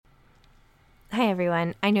Hi,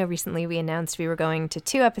 everyone. I know recently we announced we were going to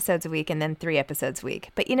 2 episodes a week and then 3 episodes a week.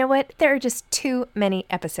 But you know what? There are just too many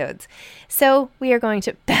episodes. So we are going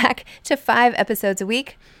back to 5 episodes a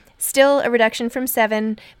week. Still a reduction from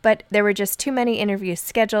 7, but there were just too many interviews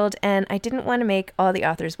scheduled, and I didn't want to make all the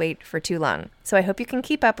authors wait for too long. So I hope you can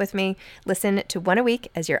keep up with me. Listen to 1 a week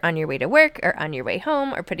as you're on your way to work or on your way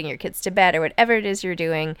home or putting your kids to bed or whatever it is you're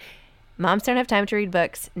doing. Moms Don't Have Time to Read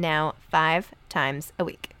Books, now 5 times a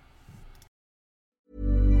week.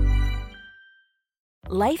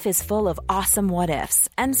 Life is full of awesome what-ifs,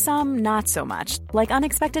 and some not so much, like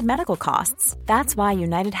unexpected medical costs. That's why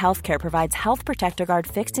United Healthcare provides Health Protector Guard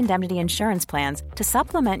fixed indemnity insurance plans to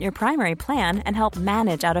supplement your primary plan and help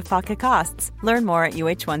manage out-of-pocket costs. Learn more at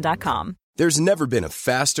uh1.com. There's never been a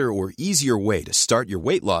faster or easier way to start your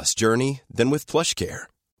weight loss journey than with PlushCare.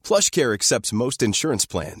 PlushCare accepts most insurance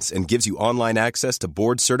plans and gives you online access to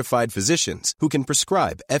board-certified physicians who can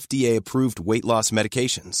prescribe FDA-approved weight loss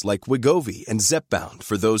medications like Wegovy and Zepbound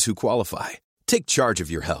for those who qualify. Take charge of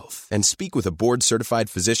your health and speak with a board-certified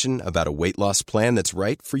physician about a weight loss plan that's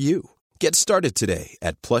right for you. Get started today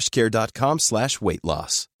at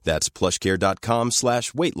plushcare.com/weight-loss. That's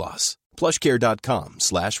plushcare.com/weight-loss.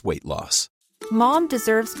 plushcare.com/weight-loss. Mom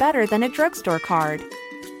deserves better than a drugstore card.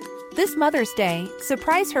 This Mother's Day,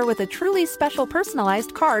 surprise her with a truly special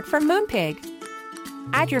personalized card from Moonpig.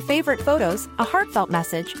 Add your favorite photos, a heartfelt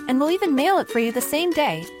message, and we'll even mail it for you the same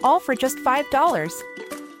day, all for just $5.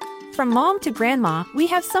 From mom to grandma, we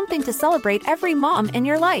have something to celebrate every mom in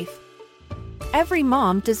your life. Every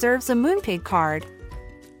mom deserves a Moonpig card.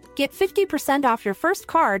 Get 50% off your first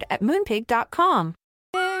card at moonpig.com.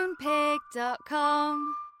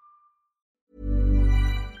 Moonpig.com.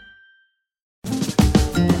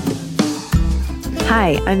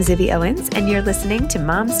 Hi, I'm Zibby Owens, and you're listening to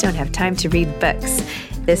Moms Don't Have Time to Read Books.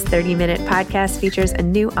 This 30-minute podcast features a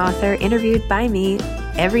new author interviewed by me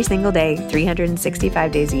every single day,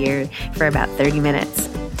 365 days a year, for about 30 minutes.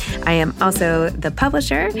 I am also the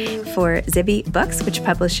publisher for Zibby Books, which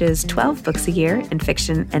publishes 12 books a year in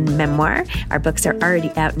fiction and memoir. Our books are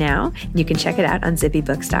already out now, and you can check it out on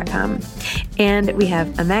zibbybooks.com. And we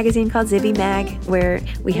have a magazine called Zibby Mag, where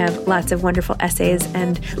we have lots of wonderful essays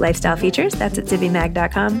and lifestyle features. That's at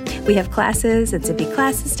zibbymag.com. We have classes at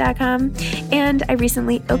zibbyclasses.com. And I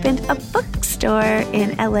recently opened a bookstore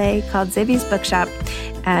in LA called Zibby's Bookshop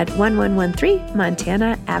at 1113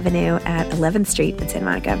 Montana Avenue at 11th Street in Santa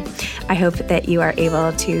Monica. I hope that you are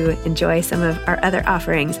able to enjoy some of our other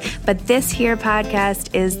offerings. But this here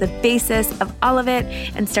podcast is the basis of all of it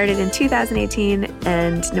and started in 2018.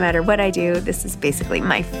 And no matter what I do, this is basically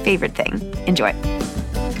my favorite thing. Enjoy.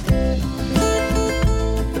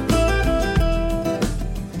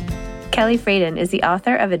 Kelly Fradin is the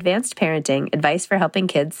author of Advanced Parenting, Advice for Helping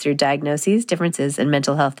Kids Through Diagnoses, Differences, and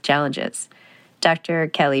Mental Health Challenges. Dr.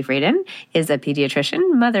 Kelly Fradin is a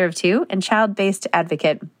pediatrician, mother of 2, and child-based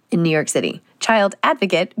advocate in New York City. Child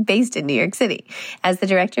advocate based in New York City. As the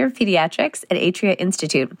director of pediatrics at Atria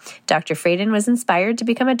Institute, Dr. Fradin was inspired to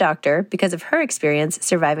become a doctor because of her experience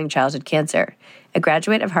surviving childhood cancer. A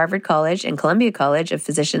graduate of Harvard College and Columbia College of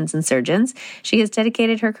Physicians and Surgeons, she has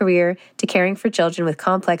dedicated her career to caring for children with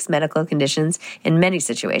complex medical conditions in many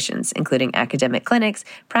situations, including academic clinics,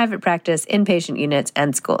 private practice, inpatient units,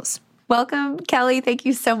 and schools. Welcome, Kelly. Thank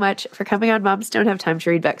you so much for coming on Moms Don't Have Time to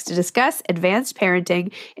Read Books to discuss advanced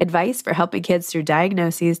parenting, advice for helping kids through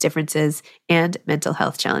diagnoses, differences, and mental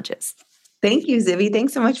health challenges. Thank you, Zibby.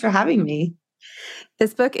 Thanks so much for having me.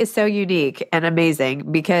 This book is so unique and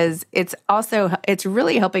amazing because it's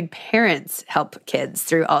really helping parents help kids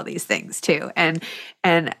through all these things too. And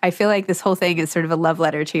I feel like this whole thing is sort of a love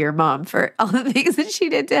letter to your mom for all the things that she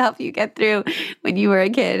did to help you get through when you were a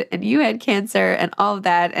kid and you had cancer and all of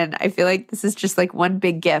that. And I feel like this is just like one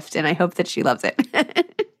big gift, and I hope that she loves it.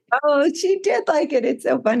 Oh, she did like it. It's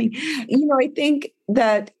so funny. I think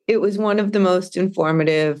that it was one of the most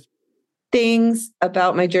informative things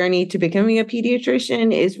about my journey to becoming a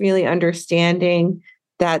pediatrician is really understanding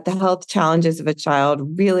that the health challenges of a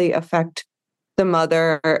child really affect the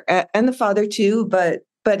mother and the father too, but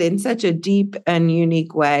in such a deep and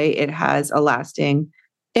unique way. It has a lasting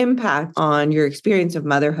impact on your experience of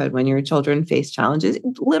motherhood when your children face challenges,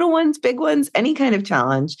 little ones, big ones, any kind of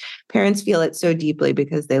challenge. Parents feel it so deeply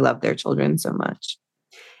because they love their children so much.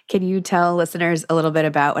 Can you tell listeners a little bit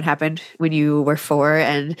about what happened when you were 4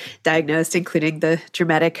 and diagnosed, including the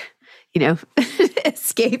dramatic,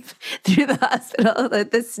 escape through the hospital,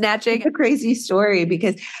 the snatching? It's a crazy story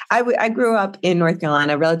because I grew up in North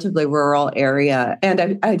Carolina, a relatively rural area,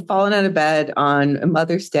 and I'd fallen out of bed on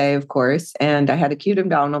Mother's Day, of course, and I had acute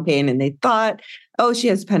abdominal pain, and they thought oh, she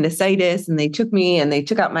has appendicitis. And they took me and they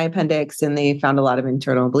took out my appendix and they found a lot of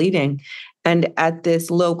internal bleeding. And at this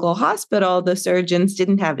local hospital, the surgeons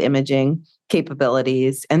didn't have imaging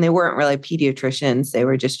capabilities and they weren't really pediatricians. They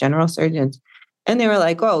were just general surgeons. And they were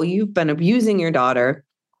like, oh, you've been abusing your daughter.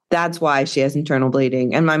 That's why she has internal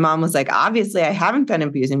bleeding. And my mom was like, obviously, I haven't been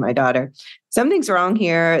abusing my daughter. Something's wrong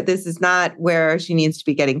here. This is not where she needs to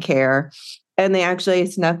be getting care. And they actually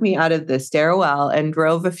snuck me out of the stairwell and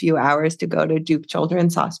drove a few hours to go to Duke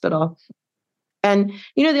Children's Hospital. And,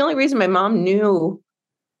 the only reason my mom knew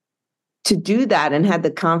to do that and had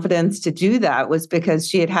the confidence to do that was because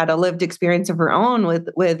she had had a lived experience of her own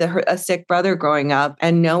with a sick brother growing up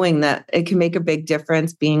and knowing that it can make a big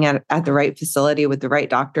difference being at the right facility with the right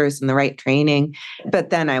doctors and the right training.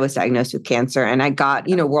 But then I was diagnosed with cancer and I got,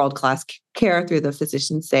 world-class care through the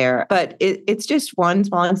physicians there. But it's just one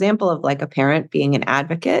small example of like a parent being an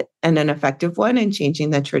advocate and an effective one and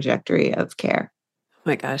changing the trajectory of care. Oh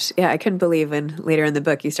my gosh. Yeah, I couldn't believe when later in the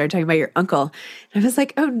book you started talking about your uncle. And I was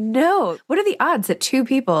like, oh no. What are the odds that two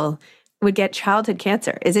people would get childhood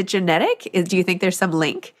cancer? Is it genetic? Do you think there's some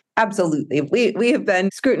link? Absolutely. We have been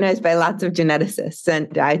scrutinized by lots of geneticists.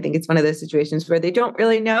 And I think it's one of those situations where they don't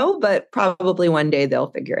really know, but probably one day they'll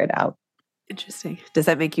figure it out. Interesting. Does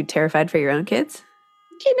that make you terrified for your own kids?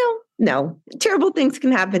 No. Terrible things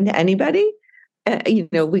can happen to anybody.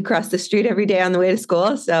 We cross the street every day on the way to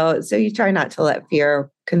school. So you try not to let fear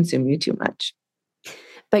consume you too much.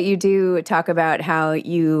 But you do talk about how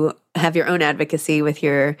you have your own advocacy with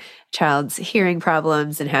your child's hearing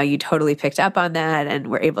problems and how you totally picked up on that and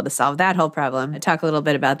were able to solve that whole problem. Talk a little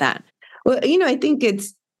bit about that. Well, I think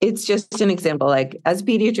it's just an example. Like as a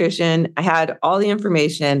pediatrician, I had all the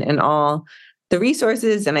information and all the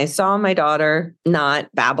resources, and I saw my daughter not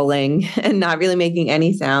babbling and not really making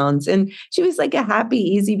any sounds. And she was like a happy,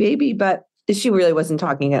 easy baby, but she really wasn't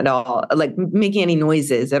talking at all, like making any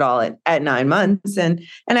noises at all at 9 months. And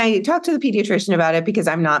I talked to the pediatrician about it because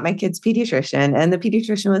I'm not my kid's pediatrician. And the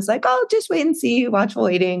pediatrician was like, oh, just wait and see, watchful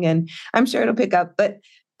waiting, and I'm sure it'll pick up. But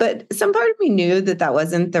some part of me knew that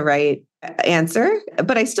wasn't the right answer,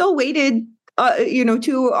 but I still waited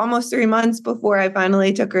 2 almost 3 months before I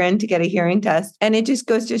finally took her in to get a hearing test. And it just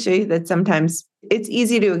goes to show you that sometimes it's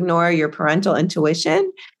easy to ignore your parental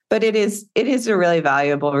intuition, but it is a really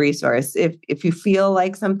valuable resource. If you feel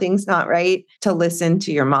like something's not right, to listen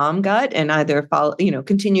to your mom gut and either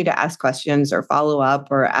continue to ask questions or follow up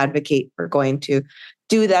or advocate for going to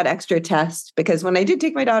do that extra test. Because when I did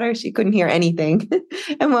take my daughter, she couldn't hear anything.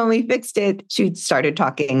 And when we fixed it, she started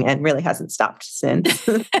talking and really hasn't stopped since.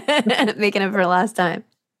 Making up for last time.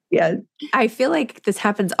 Yeah. I feel like this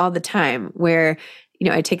happens all the time where,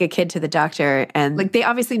 I take a kid to the doctor and like they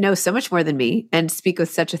obviously know so much more than me and speak with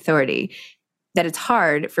such authority that it's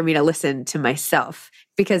hard for me to listen to myself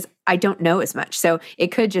because I don't know as much. So it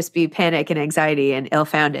could just be panic and anxiety and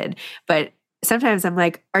ill-founded. But sometimes I'm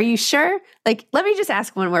like, are you sure? Like, let me just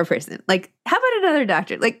ask one more person. Like, how about another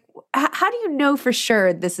doctor? Like, how do you know for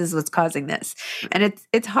sure this is what's causing this? And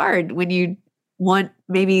it's hard when you want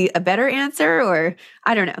maybe a better answer, or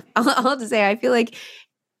I don't know. I'll just say I feel like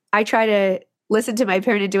I try to listen to my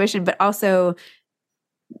parent intuition, but also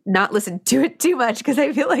not listen to it too much because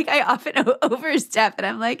I feel like I often overstep and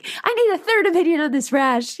I'm like, I need a third opinion on this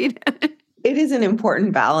rash. It is an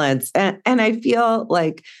important balance. And I feel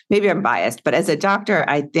like maybe I'm biased, but as a doctor,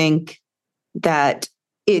 I think that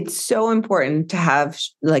it's so important to have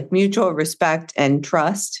like mutual respect and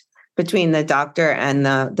trust between the doctor and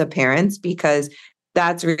the parents, because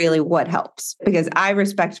that's really what helps. Because I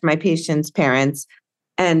respect my patients' parents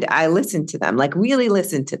and I listen to them, like really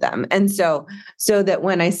listen to them. And so that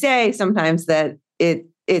when I say sometimes that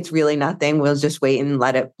it's really nothing, we'll just wait and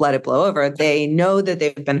let it blow over, they know that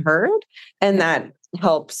they've been heard, and that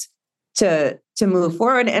helps to move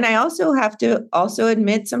forward. And I also have to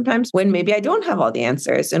admit sometimes when maybe I don't have all the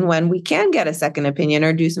answers and when we can get a second opinion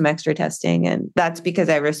or do some extra testing. And that's because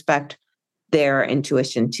I respect their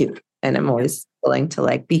intuition too. And I'm always willing to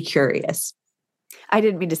like be curious. I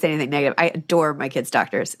didn't mean to say anything negative. I adore my kids'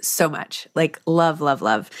 doctors so much. Like love, love,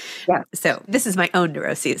 love. Yeah. So this is my own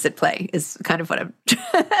neuroses at play is kind of what I'm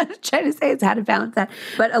trying to say, is how to balance that.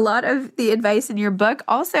 But a lot of the advice in your book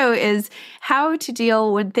also is how to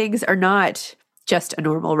deal when things are not just a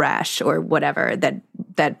normal rash or whatever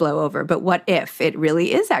that blow over. But what if it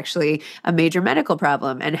really is actually a major medical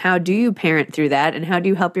problem? And how do you parent through that? And how do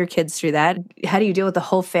you help your kids through that? How do you deal with the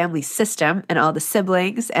whole family system and all the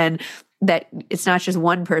siblings and that it's not just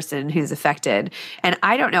one person who's affected. And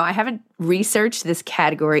I don't know, I haven't researched this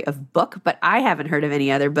category of book, but I haven't heard of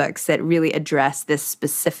any other books that really address this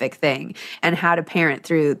specific thing and how to parent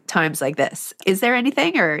through times like this. Is there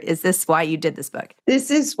anything, or is this why you did this book?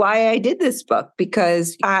 This is why I did this book,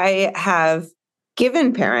 because I have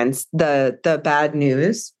given parents the bad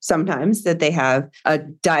news sometimes that they have a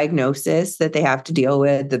diagnosis that they have to deal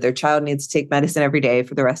with, that their child needs to take medicine every day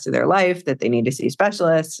for the rest of their life, that they need to see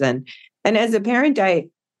specialists. And as a parent, I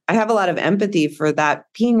have a lot of empathy for that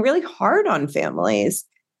being really hard on families.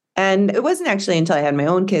 And it wasn't actually until I had my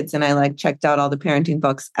own kids and I checked out all the parenting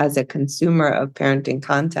books as a consumer of parenting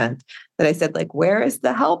content that I said, where is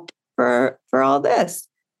the help for all this?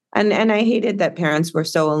 And I hated that parents were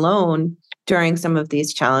so alone during some of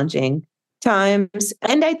these challenging times.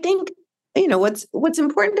 And I think, what's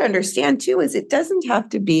important to understand too is it doesn't have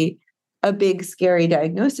to be a big, scary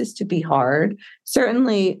diagnosis to be hard.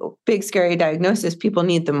 Certainly, big, scary diagnosis, people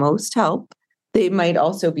need the most help. They might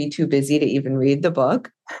also be too busy to even read the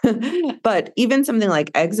book. But even something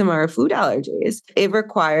like eczema or food allergies, it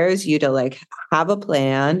requires you to have a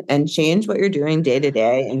plan and change what you're doing day to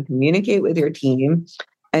day and communicate with your team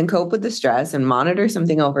and cope with the stress and monitor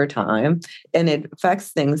something over time. And it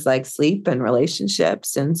affects things like sleep and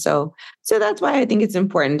relationships. And so that's why I think it's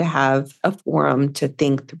important to have a forum to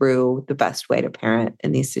think through the best way to parent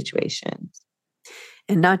in these situations.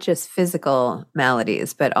 And not just physical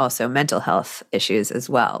maladies, but also mental health issues as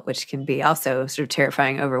well, which can be also sort of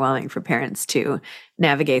terrifying, overwhelming for parents to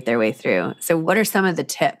navigate their way through. So what are some of the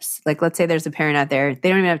tips? Let's say there's a parent out there, they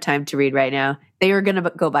don't even have time to read right now. They are going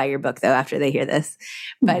to go buy your book, though, after they hear this.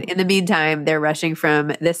 But in the meantime, they're rushing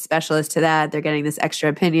from this specialist to that. They're getting this extra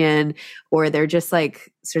opinion, or they're just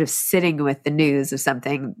sort of sitting with the news of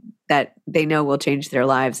something that they know will change their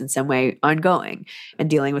lives in some way ongoing, and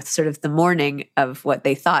dealing with sort of the mourning of what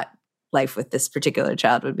they thought life with this particular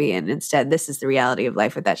child would be. And instead, this is the reality of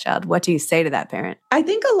life with that child. What do you say to that parent? I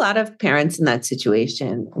think a lot of parents in that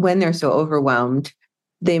situation, when they're so overwhelmed,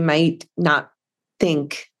 they might not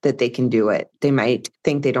think that they can do it. They might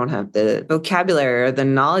think they don't have the vocabulary or the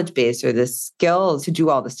knowledge base or the skills to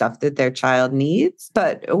do all the stuff that their child needs.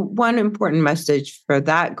 But one important message for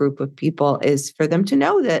that group of people is for them to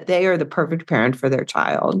know that they are the perfect parent for their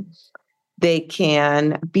child. They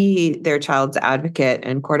can be their child's advocate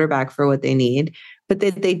and quarterback for what they need, but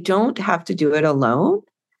they don't have to do it alone.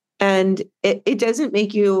 And it doesn't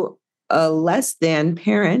make you a less than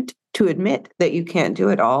parent to admit that you can't do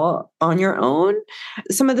it all on your own.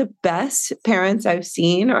 Some of the best parents I've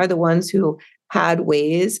seen are the ones who had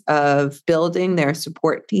ways of building their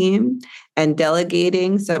support team and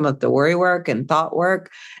delegating some of the worry work and thought work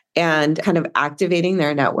and kind of activating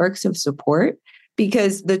their networks of support.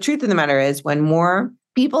 Because the truth of the matter is, when more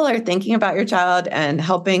people are thinking about your child and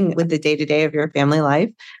helping with the day-to-day of your family life,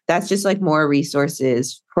 that's just more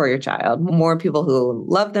resources for your child, more people who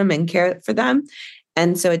love them and care for them.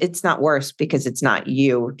 And so it's not worse because it's not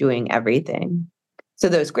you doing everything. So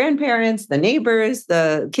those grandparents, the neighbors,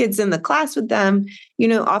 the kids in the class with them,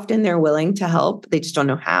 often they're willing to help. They just don't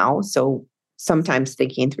know how. So sometimes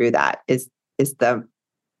thinking through that is the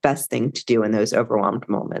best thing to do in those overwhelmed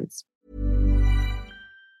moments.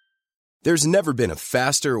 There's never been a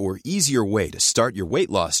faster or easier way to start your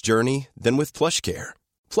weight loss journey than with PlushCare.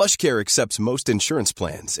 PlushCare accepts most insurance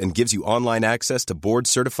plans and gives you online access to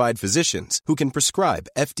board-certified physicians who can prescribe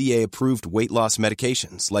FDA-approved weight loss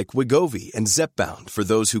medications like Wegovy and Zepbound for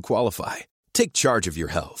those who qualify. Take charge of your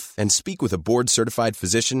health and speak with a board-certified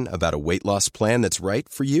physician about a weight loss plan that's right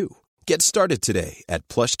for you. Get started today at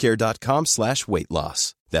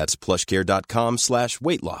plushcare.com/weightloss. That's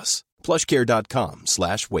plushcare.com/weightloss.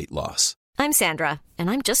 plushcare.com/weightloss. I'm Sandra, and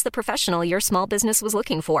I'm just the professional your small business was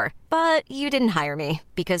looking for. But you didn't hire me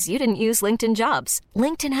because you didn't use LinkedIn Jobs.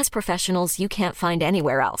 LinkedIn has professionals you can't find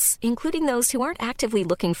anywhere else, including those who aren't actively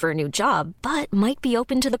looking for a new job, but might be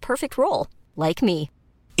open to the perfect role, like me.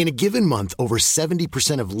 In a given month, over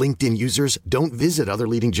 70% of LinkedIn users don't visit other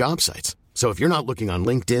leading job sites. So if you're not looking on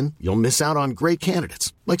LinkedIn, you'll miss out on great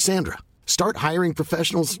candidates like Sandra. Start hiring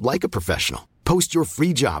professionals like a professional. Post your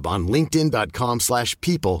free job on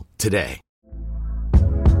linkedin.com/people today.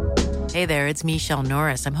 Hey there, it's Michelle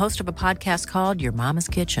Norris. I'm host of a podcast called Your Mama's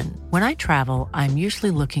Kitchen. When I travel, I'm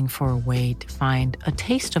usually looking for a way to find a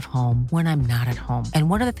taste of home when I'm not at home. And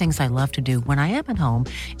one of the things I love to do when I am at home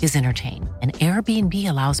is entertain. And Airbnb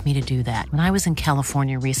allows me to do that. When I was in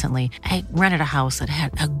California recently, I rented a house that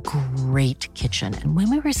had a great kitchen. And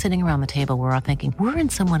when we were sitting around the table, we were all thinking, we're in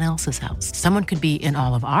someone else's house. Someone could be in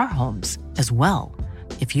all of our homes as well.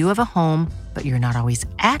 If you have a home, but you're not always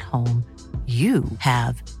at home, you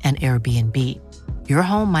have an Airbnb. Your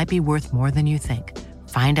home might be worth more than you think.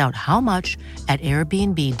 Find out how much at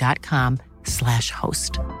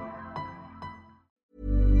airbnb.com/host.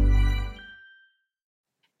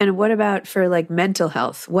 And what about for like mental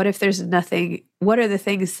health? What if there's nothing, what are the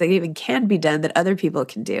things that even can be done that other people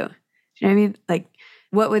can do? You know what I mean? Like,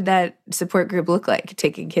 what would that support group look like?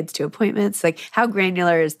 Taking kids to appointments? Like, how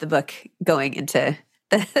granular is the book going into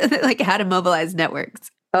like how to mobilize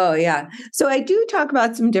networks? Oh, yeah. So I do talk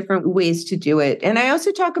about some different ways to do it. And I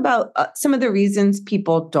also talk about some of the reasons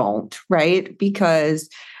people don't, right? Because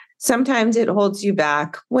sometimes it holds you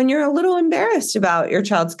back when you're a little embarrassed about your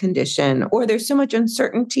child's condition, or there's so much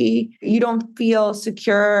uncertainty. You don't feel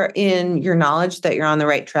secure in your knowledge that you're on the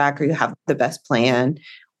right track or you have the best plan.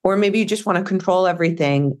 Or maybe you just want to control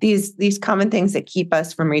everything. These common things that keep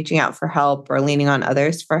us from reaching out for help or leaning on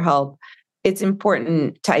others for help. It's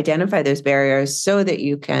important to identify those barriers so that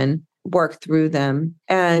you can work through them.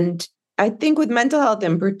 And I think with mental health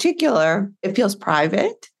in particular, it feels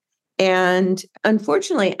private. And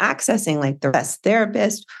unfortunately, accessing like the best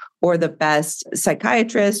therapist or the best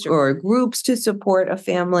psychiatrist or groups to support a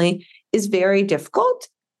family is very difficult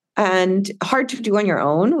and hard to do on your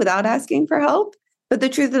own without asking for help. But the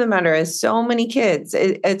truth of the matter is so many kids,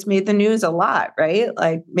 it's made the news a lot, right?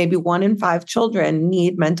 Like maybe 1 in 5 children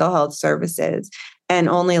need mental health services, and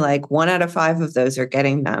only like 1 out of 5 of those are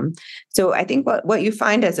getting them. So I think what you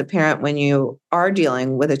find as a parent when you are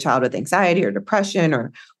dealing with a child with anxiety or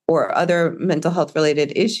depression or other mental health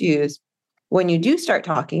related issues, when you do start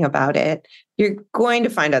talking about it, you're going to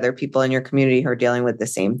find other people in your community who are dealing with the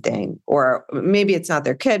same thing. Or maybe it's not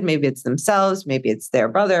their kid, maybe it's themselves, maybe it's their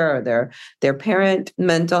brother or their parent.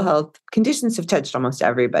 Mental health conditions have touched almost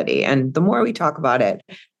everybody. And the more we talk about it,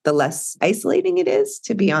 the less isolating it is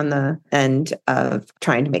to be on the end of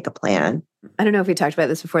trying to make a plan. I don't know if we talked about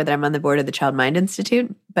this before, that I'm on the board of the Child Mind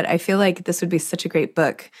Institute, but I feel like this would be such a great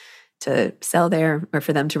book to sell there or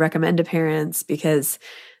for them to recommend to parents, because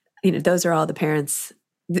those are all the parents,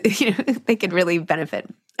 they could really benefit.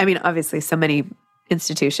 I mean, obviously so many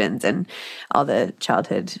institutions and all the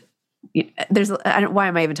childhood, why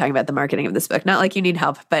am I even talking about the marketing of this book? Not like you need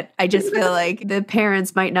help, but I just feel like the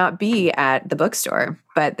parents might not be at the bookstore,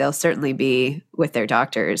 but they'll certainly be with their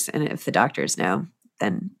doctors. And if the doctors know,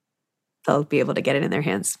 then they'll be able to get it in their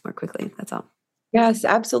hands more quickly. That's all. Yes,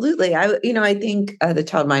 absolutely. I think the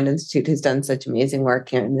Child Mind Institute has done such amazing work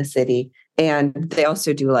here in the city. And they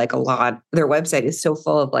also do like a lot. Their website is so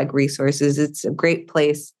full of like resources. It's a great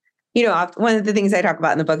place. One of the things I talk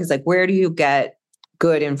about in the book is like, where do you get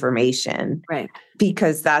good information? Right.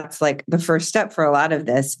 Because that's like the first step for a lot of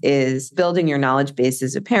this is building your knowledge base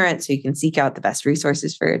as a parent so you can seek out the best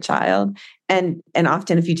resources for your child. And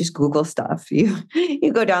often if you just Google stuff, you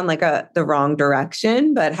go down like the wrong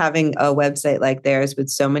direction. But having a website like theirs with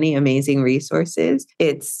so many amazing resources,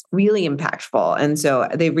 it's really impactful. And so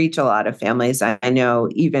they reach a lot of families, I know,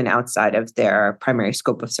 even outside of their primary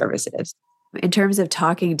scope of services. In terms of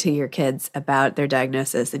talking to your kids about their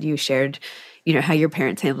diagnosis, and you shared, how your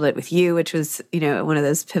parents handled it with you, which was, one of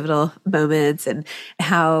those pivotal moments, and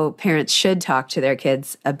how parents should talk to their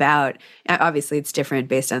kids about, obviously it's different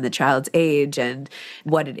based on the child's age and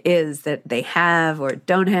what it is that they have or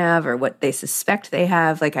don't have or what they suspect they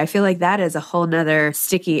have. Like, I feel like that is a whole nother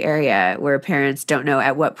sticky area where parents don't know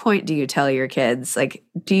at what point do you tell your kids, like,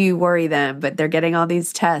 do you worry them, but they're getting all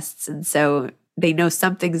these tests. And so they know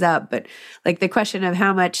something's up, but like the question of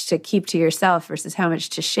how much to keep to yourself versus how much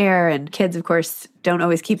to share. And kids, of course, don't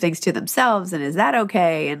always keep things to themselves. And is that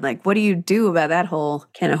okay? And like, what do you do about that whole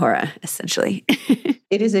can of horror, essentially?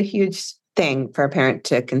 It is a huge thing for a parent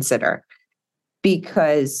to consider,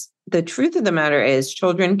 because the truth of the matter is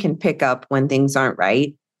children can pick up when things aren't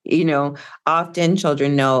right. Often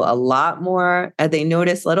children know a lot more. They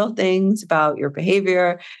notice little things about your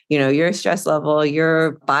behavior, your stress level,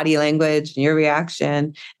 your body language, and your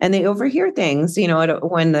reaction. And they overhear things,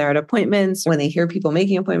 when they're at appointments, when they hear people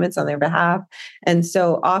making appointments on their behalf. And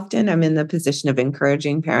so often I'm in the position of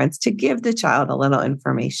encouraging parents to give the child a little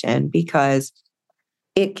information, because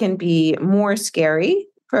it can be more scary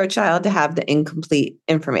for a child to have the incomplete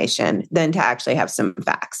information than to actually have some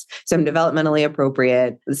facts, some developmentally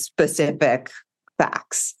appropriate, specific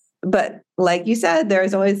facts. But like you said,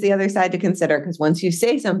 there's always the other side to consider, because once you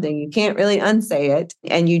say something, you can't really unsay it.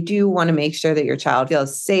 And you do want to make sure that your child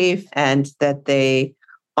feels safe and that they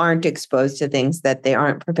aren't exposed to things that they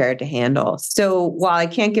aren't prepared to handle. So while I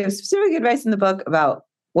can't give specific advice in the book about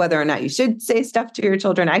whether or not you should say stuff to your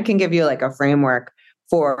children, I can give you like a framework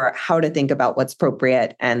for how to think about what's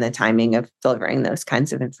appropriate and the timing of delivering those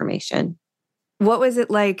kinds of information. What was it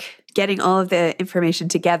like getting all of the information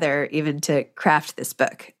together, even to craft this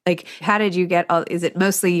book? Like, how did you get is it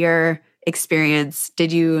mostly your experience?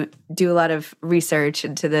 Did you do a lot of research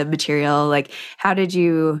into the material? Like, how did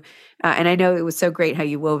you, and I know it was so great how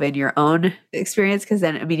you wove in your own experience, because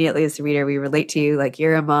then immediately as the reader, we relate to you. Like,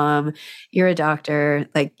 you're a mom, you're a doctor,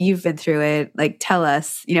 like you've been through it. Like, tell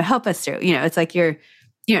us, help us through, it's like you're,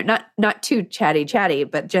 not too chatty,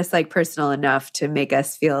 but just like personal enough to make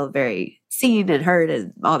us feel very seen and heard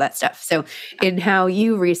and all that stuff. So in how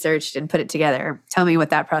you researched and put it together, tell me what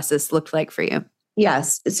that process looked like for you.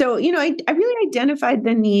 Yes. So, I really identified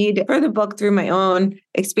the need for the book through my own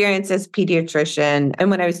experience as a pediatrician. And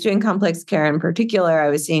when I was doing complex care in particular, I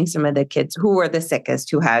was seeing some of the kids who were the sickest,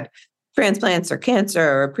 who had transplants or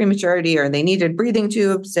cancer or prematurity, or they needed breathing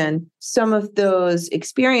tubes. And some of those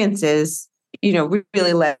experiences,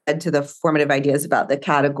 really led to the formative ideas about the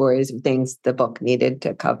categories of things the book needed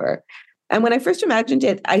to cover. And when I first imagined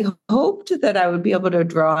it, I hoped that I would be able to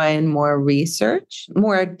draw in more research,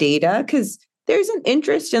 more data, because there's an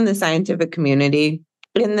interest in the scientific community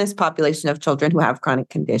in this population of children who have chronic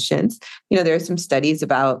conditions. There are some studies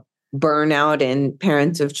about burnout in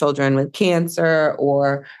parents of children with cancer,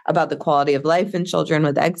 or about the quality of life in children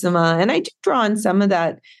with eczema. And I do draw on some of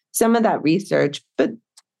that research, but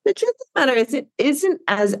the truth of the matter is it isn't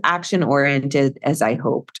as action-oriented as I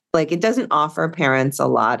hoped. Like, it doesn't offer parents a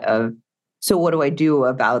lot of, so what do I do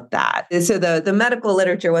about that? So the medical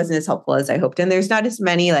literature wasn't as helpful as I hoped. And there's not as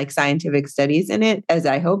many like scientific studies in it as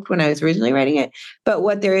I hoped when I was originally writing it. But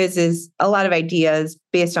what there is a lot of ideas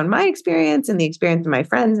based on my experience and the experience of my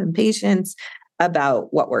friends and patients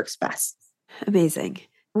about what works best. Amazing.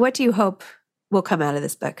 What do you hope will come out of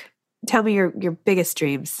this book? Tell me your biggest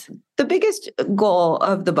dreams. The biggest goal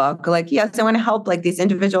of the book, yes, I want to help these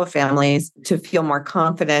individual families to feel more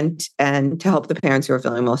confident and to help the parents who are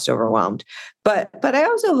feeling most overwhelmed. But I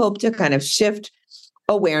also hope to kind of shift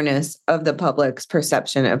awareness of the public's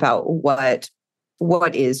perception about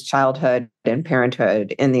what is childhood and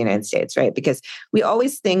parenthood in the United States, right? Because we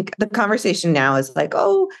always think the conversation now is like,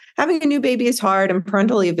 oh, having a new baby is hard and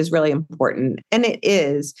parental leave is really important. And it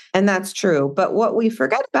is, and that's true. But what we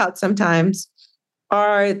forget about sometimes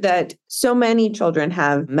are that so many children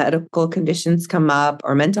have medical conditions come up,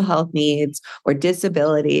 or mental health needs, or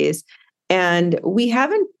disabilities. And we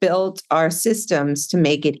haven't built our systems to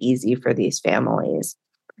make it easy for these families.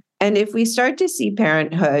 And if we start to see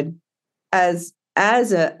parenthood as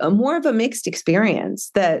a more of a mixed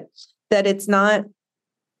experience, that it's not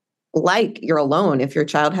like you're alone if your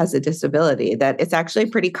child has a disability, that it's actually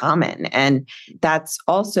pretty common. And that's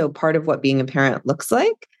also part of what being a parent looks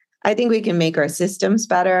like. I think we can make our systems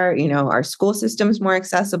better, our school systems more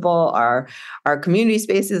accessible, our community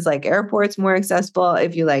spaces like airports more accessible,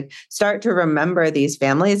 if you start to remember these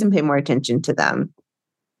families and pay more attention to them.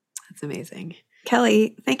 That's amazing.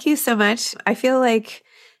 Kelly, thank you so much. I feel like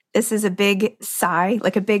this is a big sigh,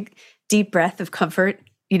 like a big deep breath of comfort,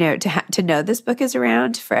 to know this book is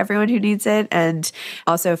around for everyone who needs it. And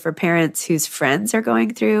also for parents whose friends are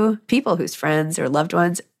going through, people whose friends or loved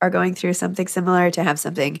ones are going through something similar, to have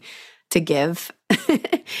something to give.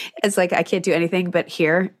 It's like, I can't do anything, but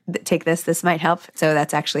here, take this might help. So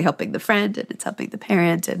that's actually helping the friend, and it's helping the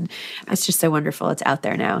parent. And it's just so wonderful. It's out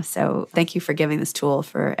there now. So thank you for giving this tool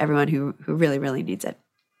for everyone who really, really needs it.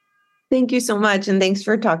 Thank you so much. And thanks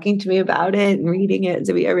for talking to me about it and reading it,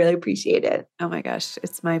 Zibby. I really appreciate it. Oh my gosh.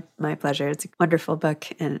 It's my pleasure. It's a wonderful book,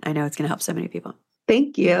 and I know it's going to help so many people.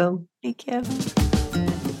 Thank you. Thank you.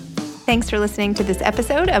 Thanks for listening to this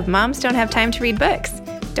episode of Moms Don't Have Time to Read Books.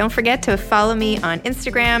 Don't forget to follow me on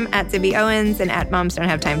Instagram at Zibby Owens and at Moms Don't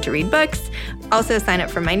Have Time to Read Books. Also sign up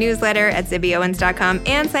for my newsletter at zibbyowens.com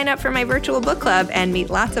and sign up for my virtual book club and meet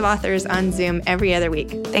lots of authors on Zoom every other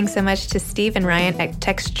week. Thanks so much to Steve and Ryan at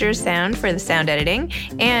Texture Sound for the sound editing.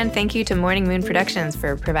 And thank you to Morning Moon Productions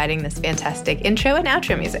for providing this fantastic intro and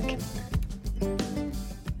outro music.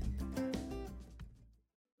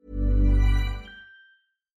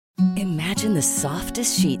 Imagine the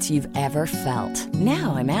softest sheets you've ever felt.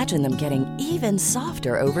 Now imagine them getting even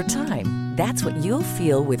softer over time. That's what you'll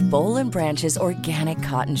feel with Boll & Branch's organic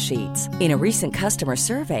cotton sheets. In a recent customer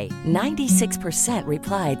survey, 96%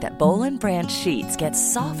 replied that Boll & Branch sheets get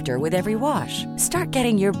softer with every wash. Start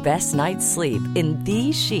getting your best night's sleep in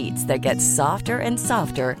these sheets that get softer and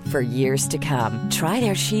softer for years to come. Try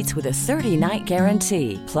their sheets with a 30-night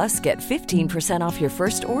guarantee. Plus, get 15% off your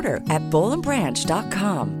first order at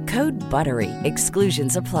bollandbranch.com. Code BUTTERY.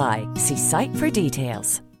 Exclusions apply. See site for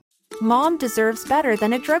details. Mom deserves better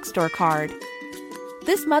than a drugstore card.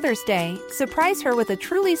 This Mother's Day, surprise her with a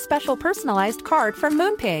truly special personalized card from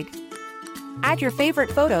Moonpig. Add your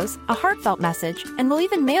favorite photos, a heartfelt message, and we'll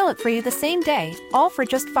even mail it for you the same day, all for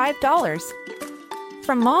just $5.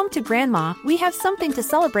 From mom to grandma, we have something to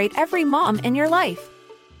celebrate every mom in your life.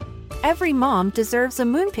 Every mom deserves a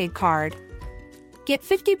Moonpig card. Get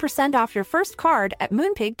 50% off your first card at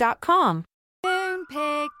moonpig.com.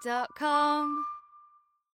 Moonpig.com.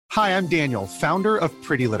 Hi, I'm Daniel, founder of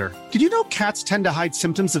Pretty Litter. Did you know cats tend to hide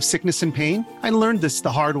symptoms of sickness and pain? I learned this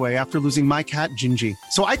the hard way after losing my cat, Gingy.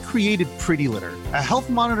 So I created Pretty Litter, a health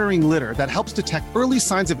monitoring litter that helps detect early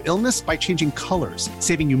signs of illness by changing colors,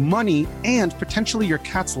 saving you money and potentially your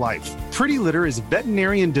cat's life. Pretty Litter is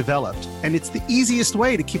veterinarian developed, and it's the easiest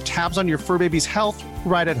way to keep tabs on your fur baby's health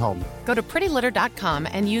right at home. Go to prettylitter.com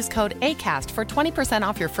and use code ACAST for 20%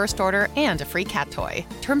 off your first order and a free cat toy.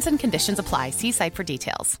 Terms and conditions apply. See site for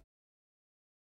details.